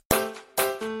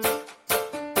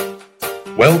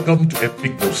Welcome to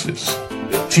Epignosis,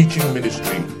 the teaching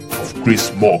ministry of Chris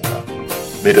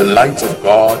Morka. May the light of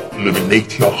God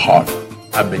illuminate your heart,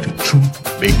 and may the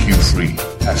truth make you free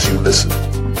as you listen.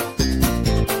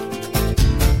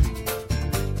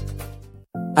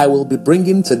 I will be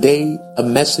bringing today a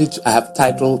message I have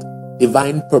titled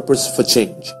Divine Purpose for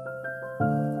Change.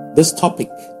 This topic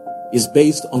is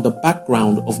based on the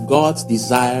background of God's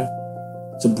desire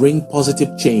to bring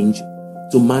positive change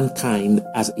to mankind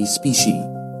as a species.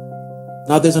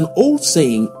 Now, there's an old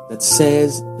saying that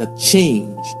says that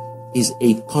change is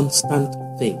a constant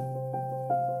thing.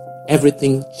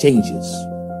 Everything changes.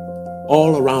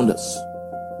 All around us,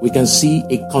 we can see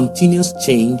a continuous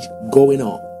change going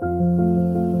on.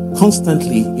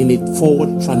 Constantly in a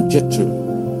forward trajectory,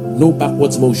 no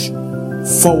backwards motion,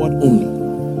 forward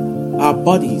only. Our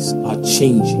bodies are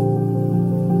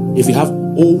changing. If you have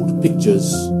old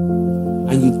pictures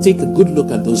and you take a good look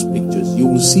at those pictures, you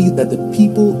will see that the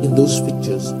people in those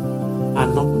pictures are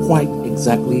not quite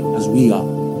exactly as we are.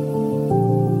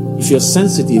 If you're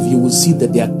sensitive, you will see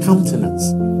that their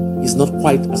countenance is not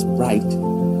quite as bright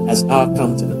as our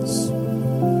countenance.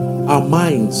 Our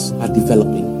minds are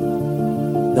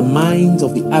developing. The mind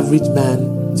of the average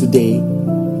man today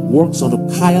works on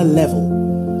a higher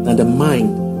level than the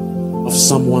mind of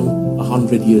someone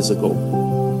 100 years ago.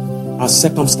 Our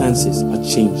circumstances are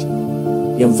changing.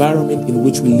 The environment in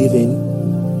which we live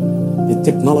in, the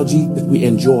technology that we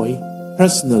enjoy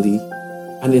personally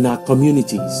and in our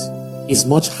communities is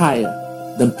much higher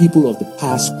than people of the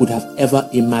past could have ever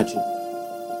imagined.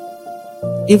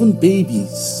 Even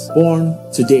babies born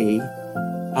today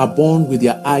are born with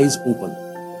their eyes open.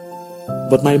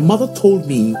 But my mother told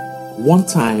me one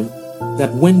time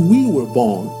that when we were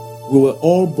born, we were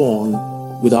all born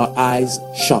with our eyes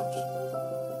shut.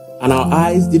 And our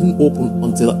eyes didn't open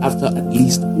until after at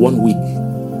least 1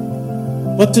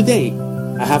 week. But today,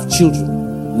 I have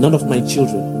children. None of my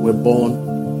children were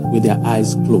born with their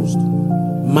eyes closed.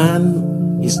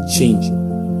 Man is changing.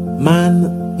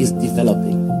 Man is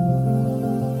developing.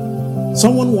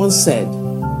 Someone once said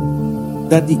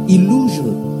that the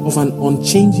illusion of an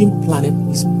unchanging planet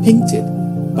is painted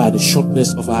by the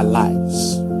shortness of our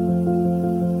lives.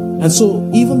 And so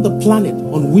even the planet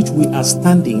on which we are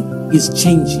standing is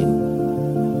changing.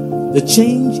 The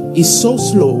change is so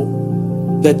slow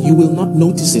that you will not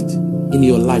notice it in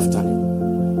your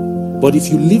lifetime. But if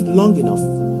you live long enough,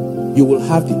 you will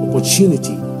have the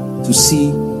opportunity to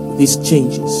see these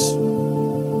changes.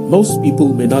 Most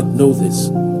people may not know this,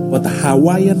 but the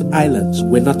Hawaiian Islands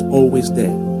were not always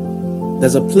there.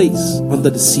 There's a place under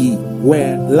the sea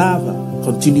where lava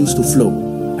continues to flow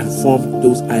and form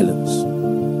those islands.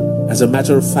 As a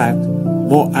matter of fact,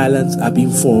 more islands are being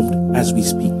formed as we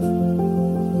speak.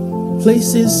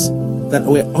 Places that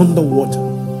were underwater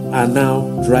are now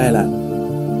dry land.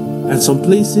 And some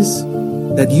places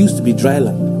that used to be dry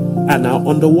land are now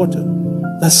underwater.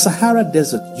 The Sahara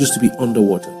Desert used to be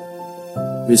underwater.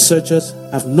 Researchers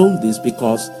have known this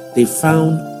because they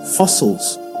found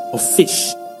fossils of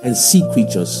fish and sea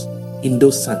creatures in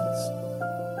those sands,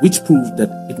 which proved that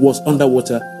it was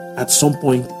underwater at some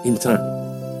point in time.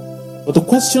 But the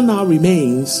question now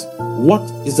remains, what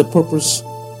is the purpose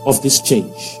of this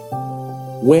change?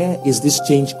 Where is this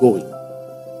change going?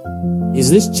 Is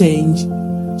this change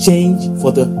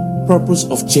for the purpose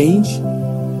of change?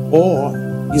 Or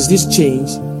is this change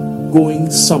going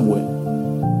somewhere?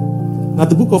 Now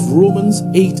the book of Romans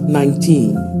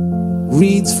 8:19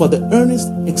 reads, "For the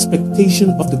earnest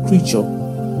expectation of the creature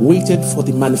waited for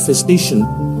the manifestation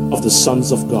of the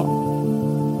sons of God."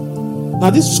 Now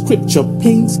this scripture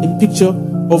paints a picture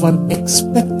of an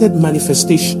expected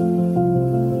manifestation,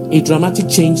 a dramatic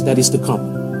change that is to come.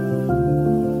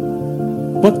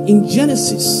 But in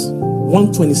Genesis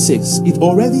 1:26, it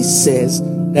already says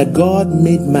that God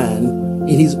made man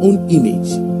in his own image.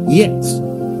 Yet,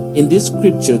 in this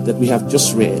scripture that we have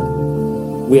just read,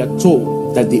 we are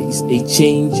told that there is a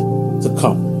change to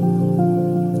come.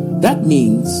 That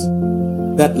means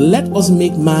that let us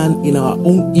make man in our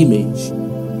own image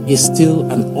is still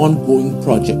an ongoing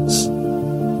project.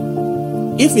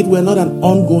 If it were not an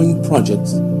ongoing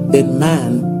project, then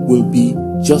man will be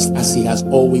just as he has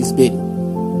always been.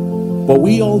 But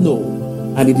we all know,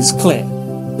 and it is clear,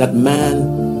 that man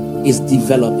is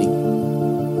developing.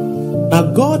 Now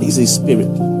God is a spirit,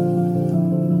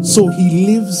 so he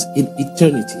lives in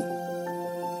eternity.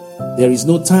 There is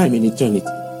no time in eternity.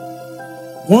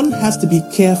 One has to be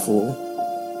careful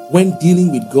when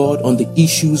dealing with God on the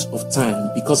issues of time,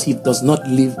 because he does not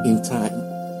live in time.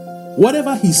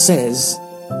 Whatever he says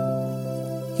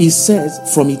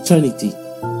from eternity.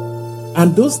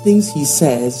 And those things he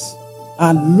says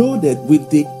are loaded with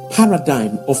the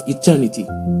paradigm of eternity,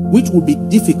 which would be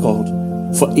difficult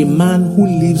for a man who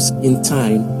lives in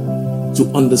time to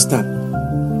understand.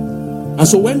 And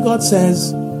so when God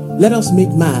says, let us make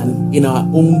man in our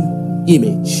own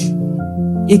image,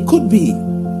 it could be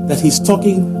that he's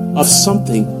talking of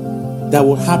something that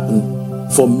will happen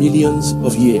for millions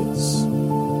of years.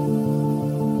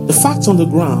 The facts on the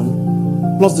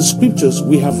ground, plus the scriptures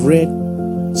we have read,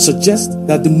 suggest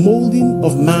that the molding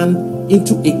of man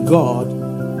into a God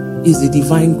is the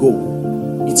divine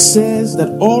goal. It says that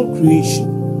all creation,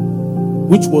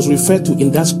 which was referred to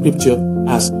in that scripture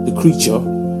as the creature,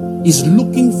 is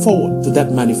looking forward to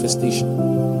that manifestation.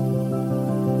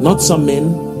 Not some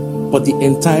men, but the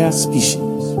entire species,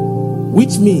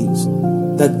 which means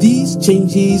that these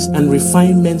changes and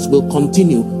refinements will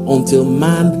continue until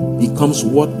man becomes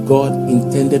what God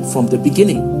intended from the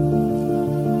beginning.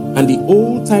 And the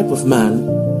old type of man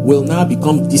will now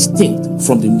become distinct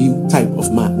from the new type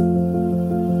of man.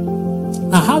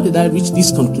 Now, how did I reach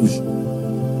this conclusion?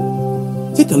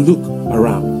 Take a look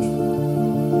around.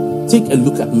 Take a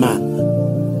look at man.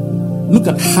 Look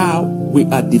at how we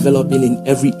are developing in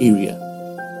every area.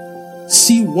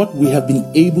 See what we have been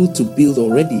able to build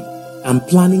already and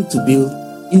planning to build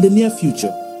in the near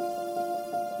future.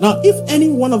 Now, if any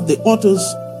one of the authors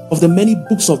of the many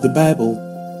books of the Bible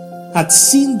had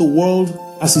seen the world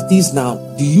as it is now,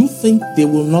 do you think they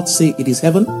will not say it is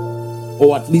heaven,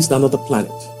 or at least another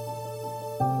planet?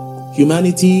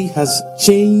 Humanity has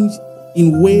changed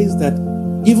in ways that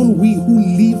even we who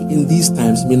live in these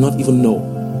times may not even know.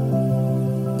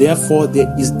 Therefore,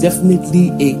 there is definitely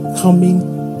a coming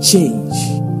change,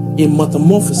 a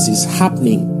metamorphosis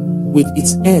happening, with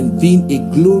its end being a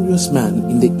glorious man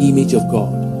in the image of God.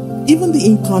 Even the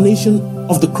incarnation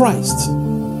of the Christ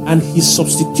and his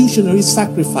substitutionary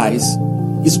sacrifice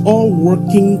is all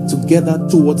working together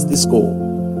towards this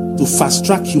goal, to fast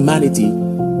track humanity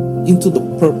into the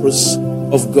purpose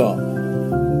of God.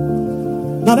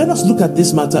 Now let us look at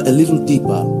this matter a little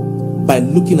deeper by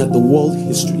looking at the world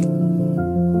history.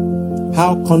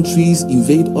 How countries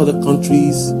invade other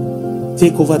countries,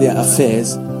 take over their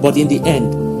affairs, but in the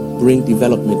end bring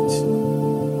development.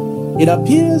 It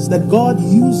appears that God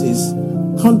uses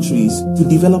countries to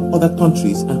develop other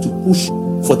countries and to push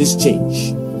for this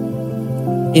change.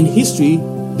 In history,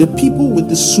 the people with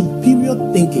the superior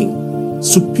thinking,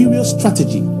 superior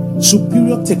strategy,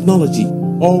 superior technology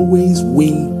always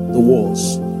win the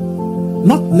wars.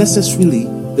 Not necessarily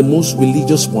the most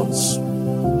religious ones.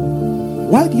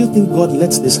 Why do you think God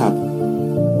lets this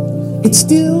happen? It's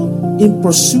still in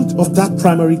pursuit of that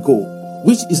primary goal,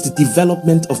 which is the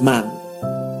development of man.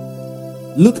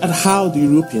 Look at how the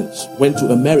Europeans went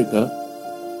to America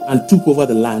and took over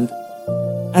the land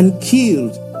and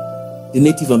killed the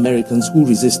Native Americans who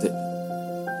resisted.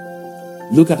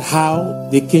 Look at how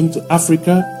they came to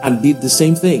Africa and did the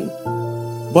same thing.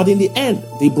 But in the end,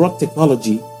 they brought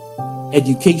technology,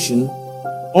 education,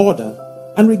 order,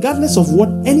 and regardless of what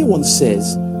anyone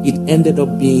says, it ended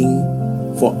up being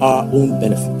for our own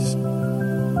benefit.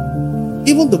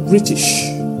 Even the British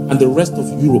and the rest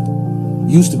of Europe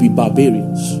used to be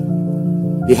barbarians.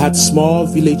 They had small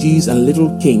villages and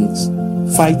little kings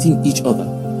fighting each other.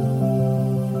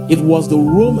 It was the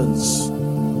Romans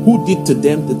who did to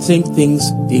them the same things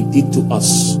they did to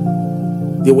us.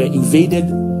 They were invaded,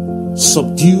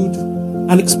 subdued,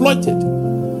 and exploited.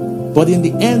 But in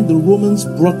the end, the Romans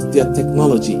brought their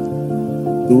technology.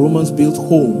 The Romans built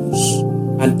homes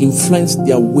and influenced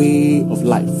their way of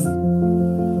life,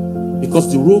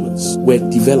 because the Romans were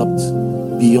developed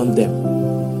beyond them.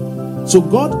 So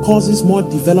God causes more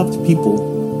developed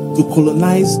people to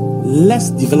colonize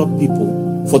less developed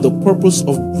people for the purpose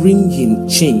of bringing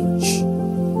change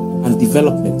and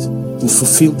development to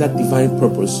fulfill that divine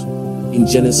purpose in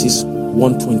Genesis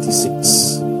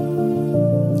 1:26.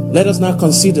 Let us now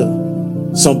consider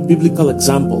some biblical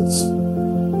examples.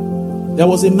 There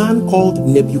was a man called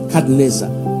Nebuchadnezzar.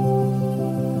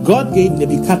 God gave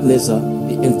Nebuchadnezzar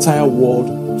the entire world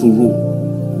to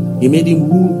rule. He made him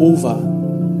rule over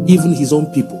even his own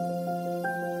people.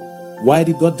 Why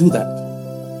did God do that?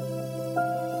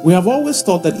 We have always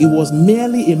thought that it was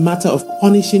merely a matter of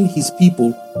punishing his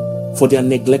people for their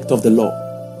neglect of the law,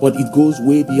 but it goes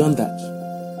way beyond that.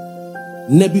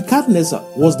 Nebuchadnezzar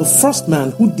was the first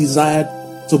man who desired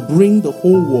to bring the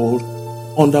whole world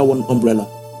under one umbrella.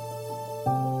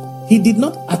 He did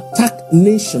not attack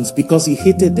nations because he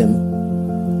hated them.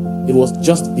 It was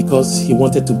just because he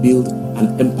wanted to build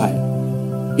an empire.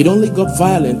 It only got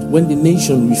violent when the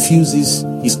nation refuses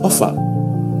his offer.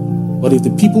 But if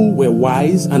the people were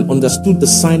wise and understood the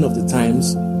sign of the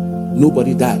times,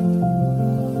 nobody died.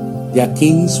 Their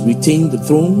kings retained the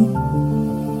throne,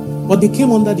 but they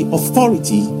came under the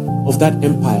authority of that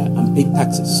empire and paid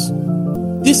taxes.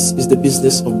 This is the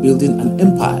business of building an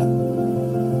empire.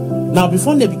 Now,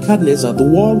 before Nebuchadnezzar, the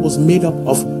world was made up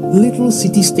of little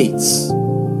city-states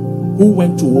who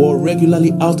went to war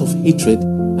regularly out of hatred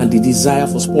and the desire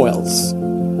for spoils.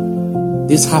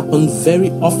 This happened very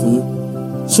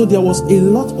often, so there was a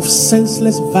lot of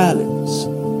senseless violence.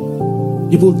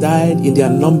 People died in their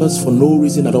numbers for no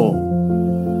reason at all.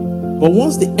 But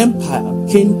once the empire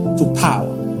came to power,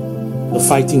 the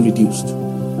fighting reduced,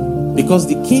 because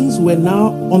the kings were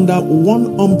now under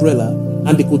one umbrella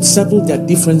and they could settle their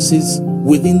differences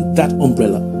within that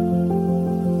umbrella.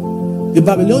 The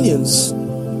Babylonians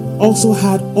also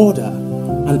had order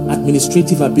and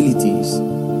administrative abilities,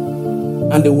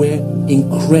 and they were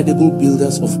incredible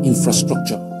builders of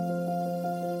infrastructure.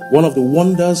 One of the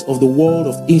wonders of the world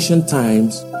of ancient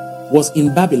times was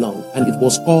in Babylon, and it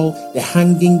was called the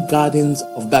Hanging Gardens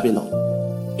of Babylon.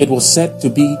 It was said to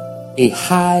be a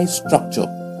high structure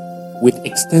with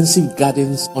extensive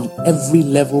gardens on every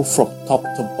level from top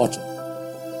to bottom,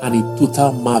 and a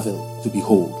total marvel to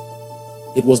behold.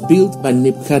 It was built by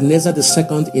Nebuchadnezzar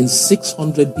II in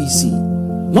 600 BC,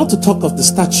 not to talk of the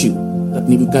statue that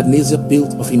Nebuchadnezzar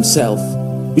built of himself,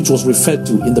 which was referred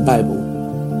to in the Bible.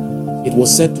 It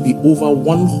was said to be over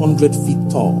 100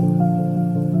 feet tall.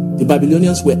 The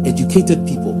Babylonians were educated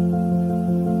people.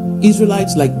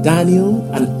 Israelites like Daniel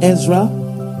and Ezra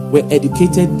were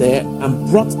educated there and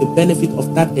brought the benefit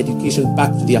of that education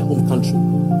back to their home country.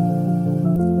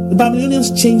 The Babylonians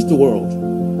changed the world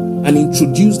and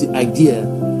introduced the idea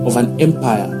of an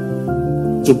empire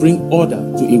to bring order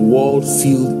to a world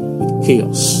filled with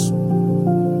chaos.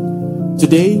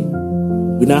 Today,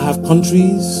 we now have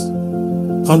countries,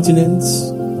 continents,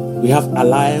 we have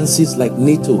alliances like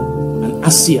NATO and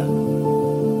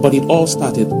ASEAN, but it all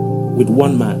started with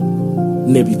one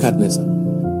man, Nebuchadnezzar.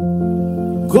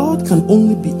 God can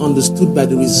only be understood by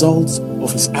the results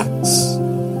of his acts.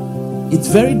 It's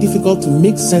very difficult to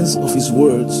make sense of his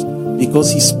words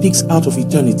because he speaks out of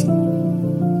eternity.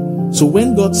 So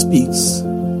when God speaks,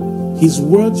 his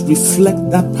words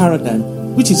reflect that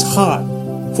paradigm, which is hard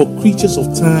for creatures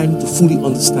of time to fully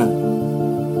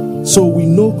understand. So we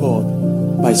know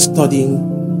God by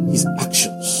studying his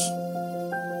actions.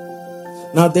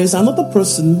 Now there's another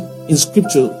person in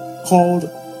scripture called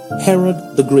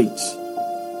Herod the Great.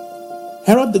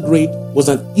 Herod the Great was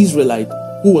an Israelite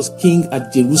who was king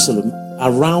at Jerusalem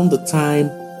around the time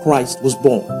Christ was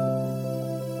born.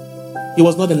 He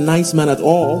was not a nice man at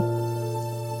all.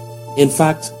 In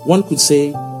fact, one could say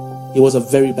he was a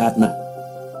very bad man.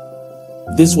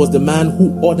 This was the man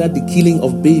who ordered the killing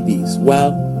of babies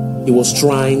while he was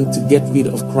trying to get rid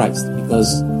of Christ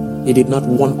because he did not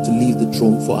want to leave the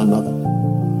throne for another.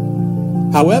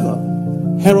 However,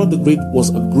 Herod the Great was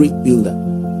a great builder,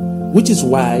 which is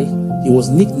why he was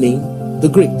nicknamed the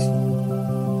Great.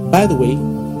 By the way,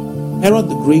 Herod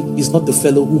the Great is not the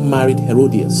fellow who married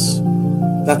Herodias.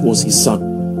 That was his son.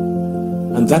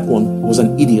 And that one was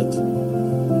an idiot.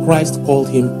 Christ called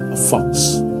him a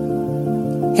fox.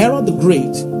 Herod the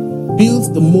Great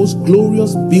built the most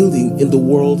glorious building in the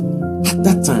world at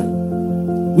that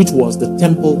time, which was the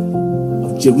Temple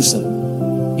of Jerusalem.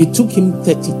 It took him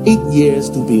 38 years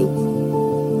to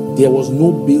build. There was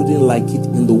no building like it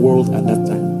in the world at that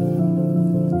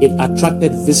time. It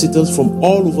attracted visitors from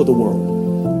all over the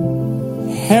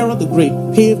world. Herod the Great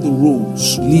paved the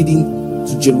roads leading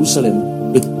to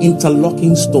Jerusalem with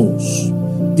interlocking stones.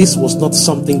 This was not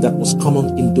something that was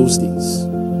common in those days.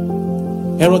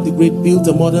 Herod the Great built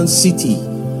a modern city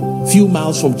few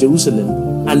miles from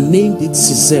Jerusalem and named it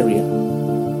Caesarea.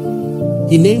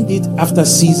 He named it after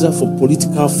Caesar for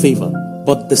political favor,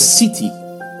 but the city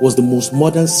was the most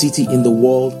modern city in the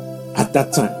world at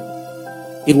that time.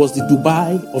 It was the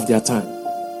Dubai of their time.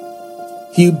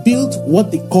 He built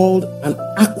what they called an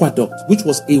aqueduct, which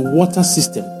was a water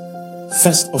system,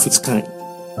 first of its kind.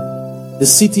 The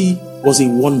city was a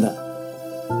wonder.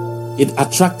 It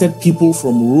attracted people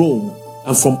from Rome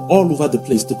and from all over the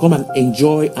place to come and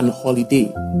enjoy an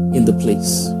holiday in the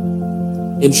place.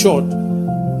 In short,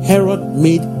 Herod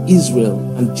made Israel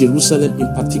and Jerusalem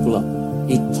in particular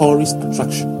a tourist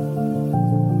attraction.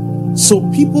 So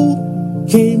people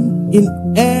came in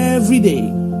every day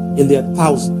in their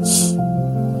thousands.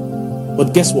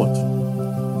 But guess what?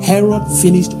 Herod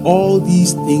finished all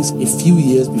these things a few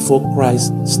years before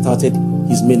Christ started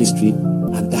his ministry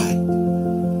and died.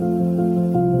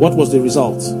 What was the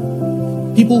result?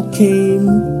 People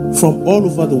came from all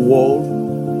over the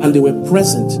world and they were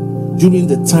present during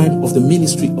the time of the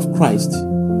ministry of Christ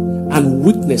and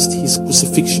witnessed his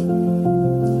crucifixion.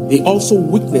 They also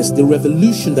witnessed the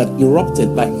revolution that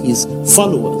erupted by his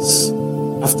followers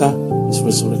after his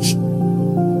resurrection.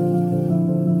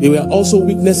 They were also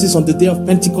witnesses on the day of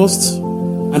Pentecost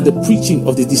and the preaching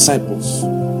of the disciples.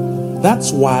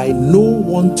 That's why no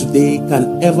one today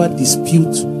can ever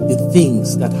dispute the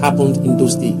things that happened in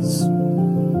those days.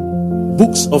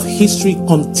 Books of history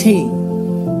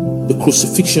contain the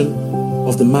crucifixion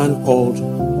of the man called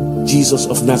Jesus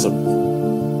of Nazareth.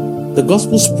 The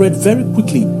gospel spread very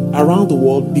quickly around the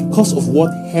world because of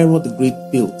what Herod the Great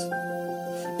built.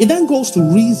 It then goes to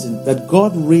reason that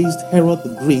God raised Herod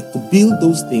the Great to build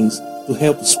those things to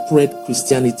help spread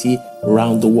Christianity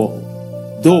around the world,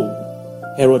 though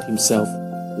Herod himself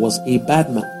was a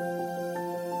bad man.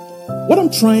 What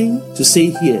I'm trying to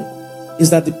say here is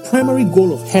that the primary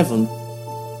goal of heaven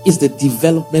is the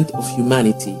development of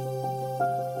humanity.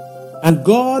 And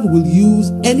God will use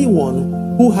anyone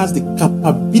who has the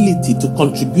capability to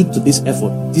contribute to this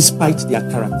effort despite their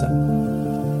character.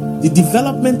 The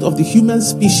development of the human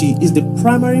species is the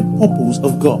primary purpose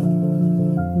of God.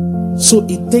 So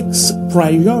it takes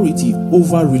priority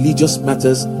over religious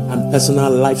matters and personal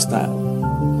lifestyle.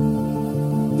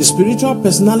 The spiritual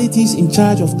personalities in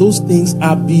charge of those things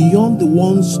are beyond the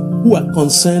ones who are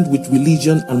concerned with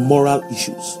religion and moral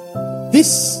issues.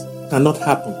 This cannot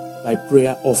happen by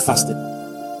prayer or fasting.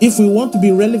 If we want to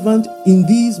be relevant in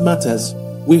these matters,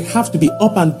 we have to be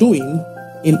up and doing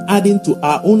in adding to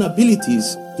our own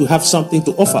abilities to have something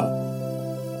to offer.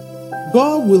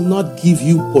 God will not give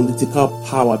you political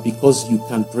power because you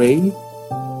can pray.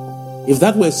 If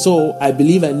that were so, I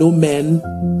believe I know men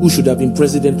who should have been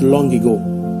president long ago.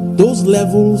 Those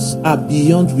levels are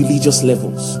beyond religious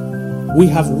levels. We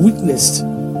have witnessed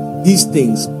these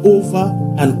things over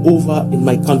and over in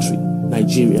my country,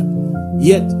 Nigeria.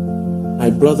 Yet, my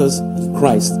brothers in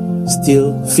Christ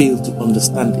still fail to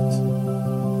understand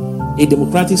it. A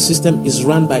democratic system is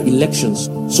run by elections,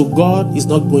 so God is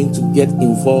not going to get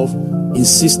involved in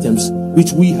systems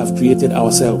which we have created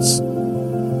ourselves.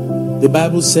 The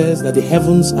Bible says that the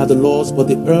heavens are the Lord's, but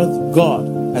the earth God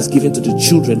has given to the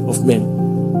children of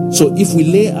men. So if we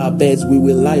lay our beds, we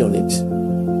will lie on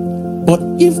it. But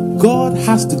if God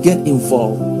has to get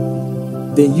involved,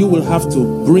 then you will have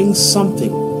to bring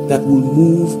something that will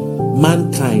move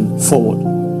mankind forward,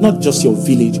 not just your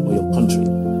village or your country.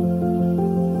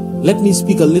 Let me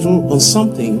speak a little on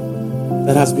something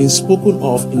that has been spoken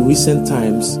of in recent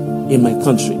times in my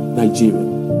country, Nigeria.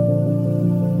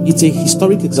 It's a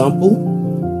historic example,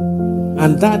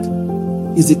 and that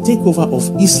is the takeover of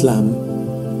Islam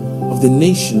of the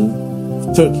nation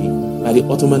of Turkey by the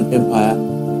Ottoman Empire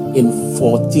in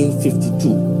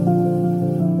 1452.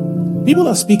 People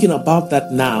are speaking about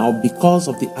that now because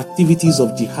of the activities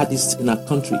of jihadists in our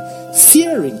country,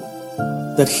 fearing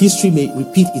that history may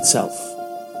repeat itself.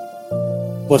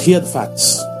 But here are the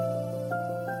facts.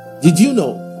 Did you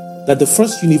know that the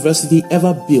first university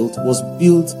ever built was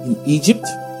built in Egypt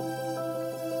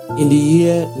in the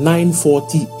year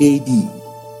 940 AD?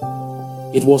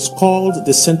 It was called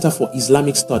the Center for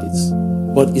Islamic Studies,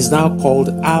 but is now called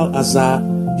Al-Azhar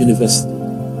University.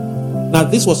 Now,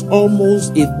 this was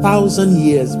almost 1,000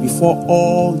 years before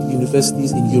all the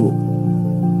universities in Europe.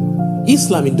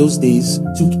 Islam in those days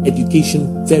took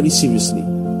education very seriously.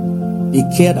 They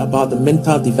cared about the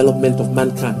mental development of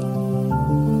mankind.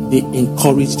 They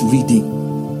encouraged reading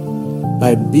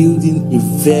by building a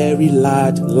very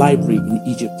large library in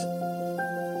Egypt.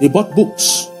 They bought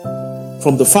books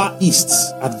from the Far East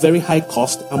at very high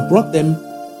cost and brought them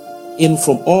in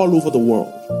from all over the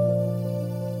world.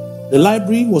 The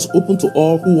library was open to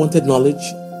all who wanted knowledge,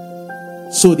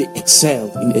 so they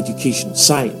excelled in education,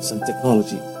 science, and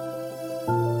technology.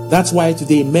 That's why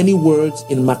today many words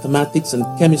in mathematics and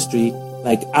chemistry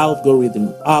like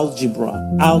algorithm, algebra,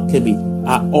 alchemy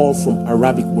are all from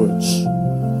Arabic words.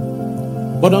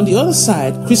 But on the other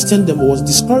side, Christendom was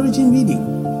discouraging reading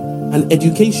and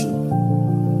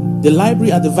education. The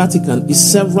library at the Vatican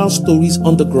is several stories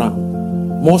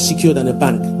underground, more secure than a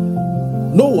bank.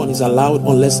 No one is allowed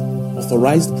unless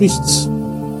authorized priests.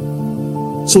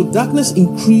 So darkness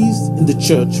increased in the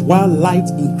church while light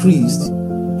increased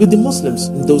with the Muslims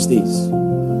in those days.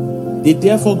 They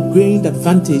therefore gained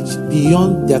advantage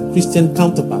beyond their Christian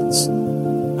counterparts,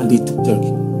 and they took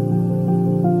Turkey.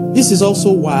 This is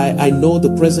also why I know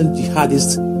the present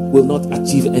jihadists will not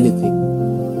achieve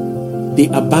anything. They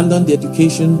abandon the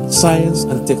education, science,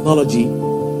 and technology,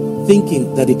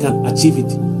 thinking that they can achieve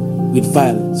it with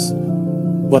violence.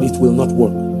 But it will not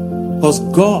work, because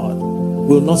God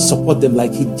will not support them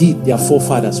like He did their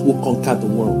forefathers who conquered the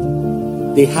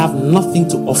world. They have nothing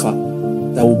to offer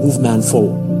that will move man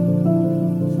forward.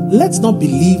 let's not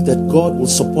believe that God will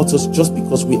support us just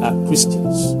because we are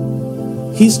Christians.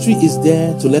 History is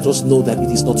there to let us know that it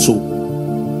is not so.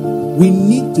 We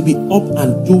need to be up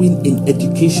and doing in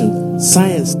education,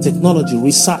 science, technology,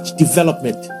 research,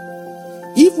 development.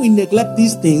 If we neglect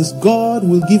these things, God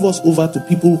will give us over to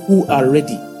people who are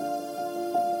ready.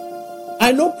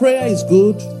 I know prayer is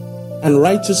good and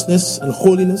righteousness and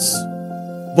holiness,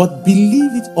 but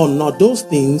believe it or not, those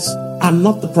things are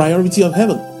not the priority of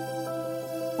heaven.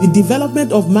 The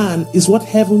development of man is what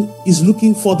heaven is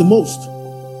looking for the most.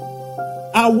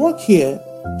 Our work here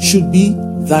should be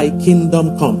thy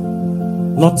kingdom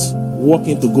come, not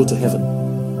working to go to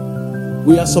heaven.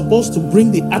 We are supposed to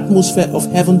bring the atmosphere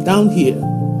of heaven down here,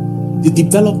 the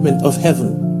development of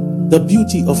heaven, the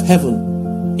beauty of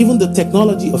heaven, even the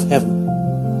technology of heaven.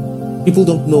 People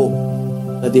don't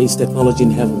know that there is technology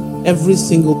in heaven. Every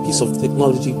single piece of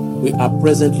technology we are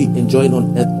presently enjoying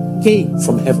on earth came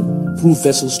from heaven through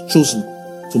vessels chosen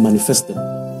to manifest them.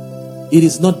 It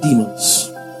is not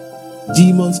demons.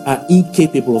 Demons are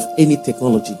incapable of any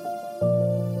technology.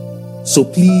 So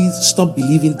please stop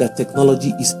believing that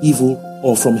technology is evil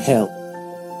or from hell.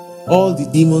 All the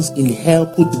demons in hell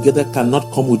put together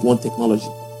cannot come with one technology.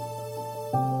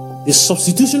 The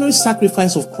substitutionary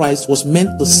sacrifice of Christ was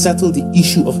meant to settle the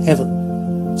issue of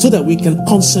heaven so that we can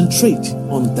concentrate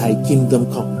on thy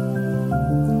kingdom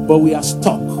come. But we are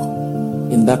stuck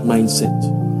in that mindset,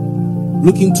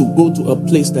 looking to go to a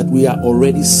place that we are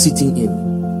already sitting in.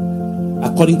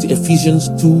 According to Ephesians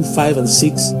 2, 5 and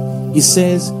 6, it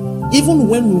says, even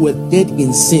when we were dead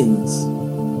in sins,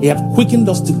 he had quickened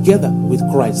us together with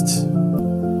Christ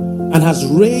and has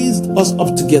raised us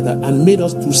up together and made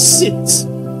us to sit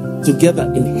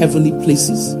together in heavenly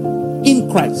places in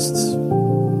Christ.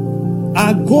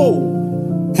 Our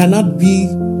goal cannot be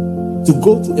to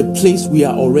go to a place we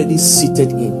are already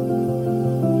seated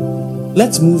in.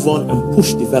 Let's move on and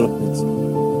push development.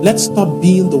 Let's stop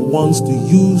being the ones to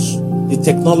use the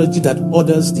technology that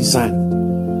others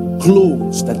designed,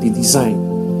 clothes that they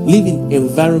designed, live in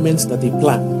environments that they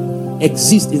planned,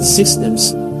 exist in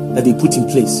systems that they put in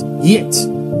place, yet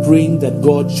praying that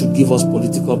God should give us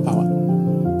political power.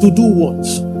 To do what?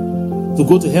 To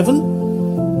go to heaven?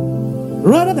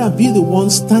 Rather than be the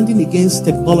ones standing against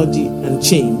technology and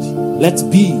change, let's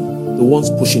be the ones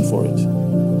pushing for it.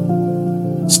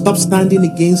 Stop standing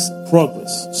against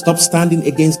progress. Stop standing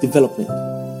against development.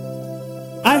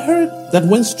 I heard that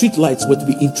when streetlights were to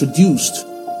be introduced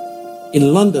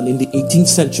in London in the 18th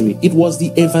century, it was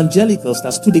the evangelicals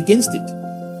that stood against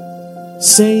it,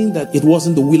 saying that it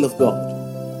wasn't the will of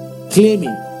God,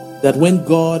 claiming that when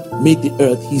God made the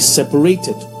earth, he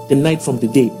separated the night from the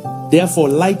day. Therefore,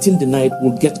 lighting the night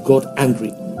will get God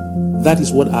angry. That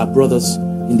is what our brothers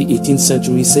in the 18th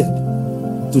century said.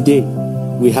 Today,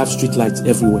 we have streetlights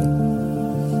everywhere.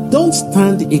 Don't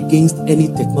stand against any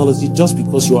technology just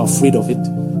because you are afraid of it.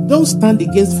 Don't stand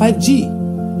against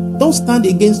 5G. Don't stand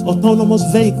against autonomous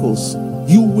vehicles.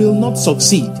 You will not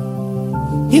succeed.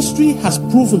 History has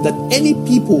proven that any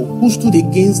people who stood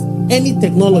against any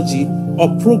technology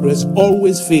or progress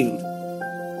always failed.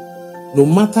 No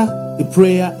matter the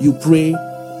prayer you pray,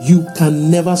 you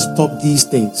can never stop these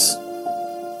things.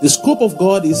 The scope of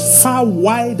God is far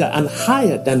wider and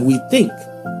higher than we think.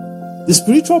 The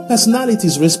spiritual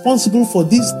personalities responsible for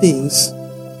these things,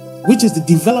 which is the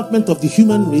development of the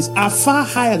human race, are far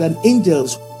higher than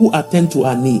angels who attend to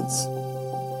our needs,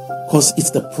 because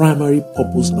it's the primary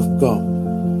purpose of God.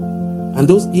 And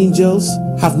those angels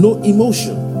have no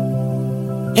emotion.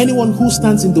 Anyone who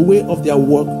stands in the way of their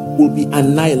work will be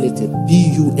annihilated,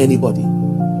 be you anybody.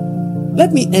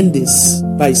 Let me end this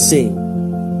by saying,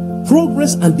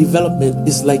 progress and development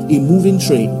is like a moving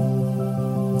train.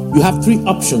 You have three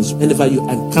options whenever you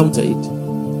encounter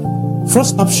it.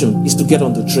 First option is to get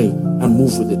on the train and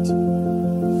move with it.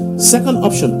 Second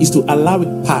option is to allow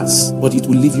it pass, but it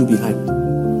will leave you behind.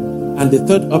 And the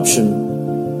third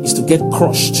option is to get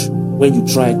crushed when you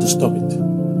try to stop it.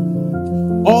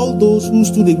 All those who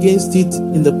stood against it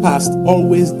in the past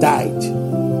always died.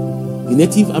 The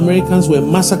Native Americans were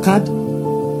massacred.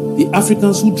 The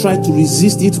Africans who tried to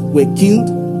resist it were killed.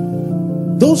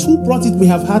 Those who brought it may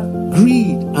have had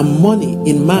greed and money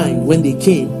in mind when they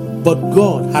came, but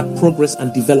God had progress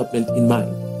and development in mind.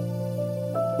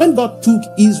 When God took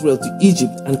Israel to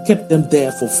Egypt and kept them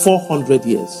there for 400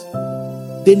 years,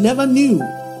 they never knew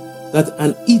that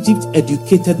an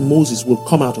Egypt-educated Moses would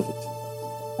come out of it.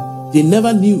 They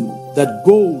never knew that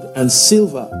gold and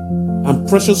silver and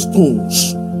precious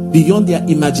stones beyond their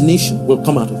imagination will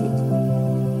come out of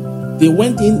it. They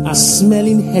went in as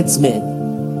smelling headsmen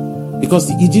because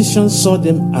the Egyptians saw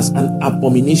them as an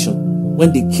abomination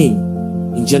when they came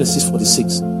in Genesis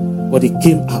 46. but it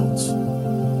came out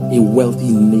a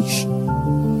wealthy nation.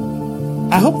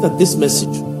 I hope that this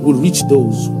message will reach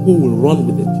those who will run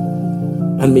with it.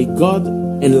 And may God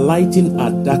enlighten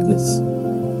our darkness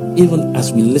even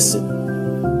as we listen.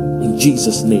 In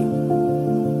Jesus' name.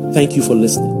 Thank you for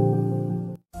listening.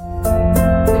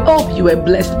 Hope you were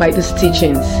blessed by these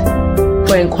teachings.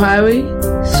 For inquiry,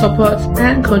 support,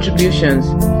 and contributions,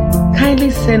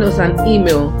 kindly send us an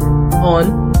email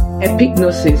on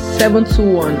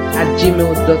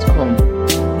epicgnosis721@gmail.com.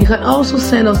 You can also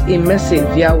send us a message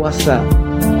via WhatsApp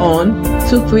on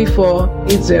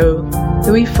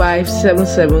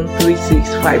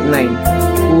 234-80-3577-3659.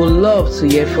 We would love to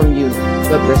hear from you.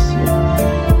 God bless you.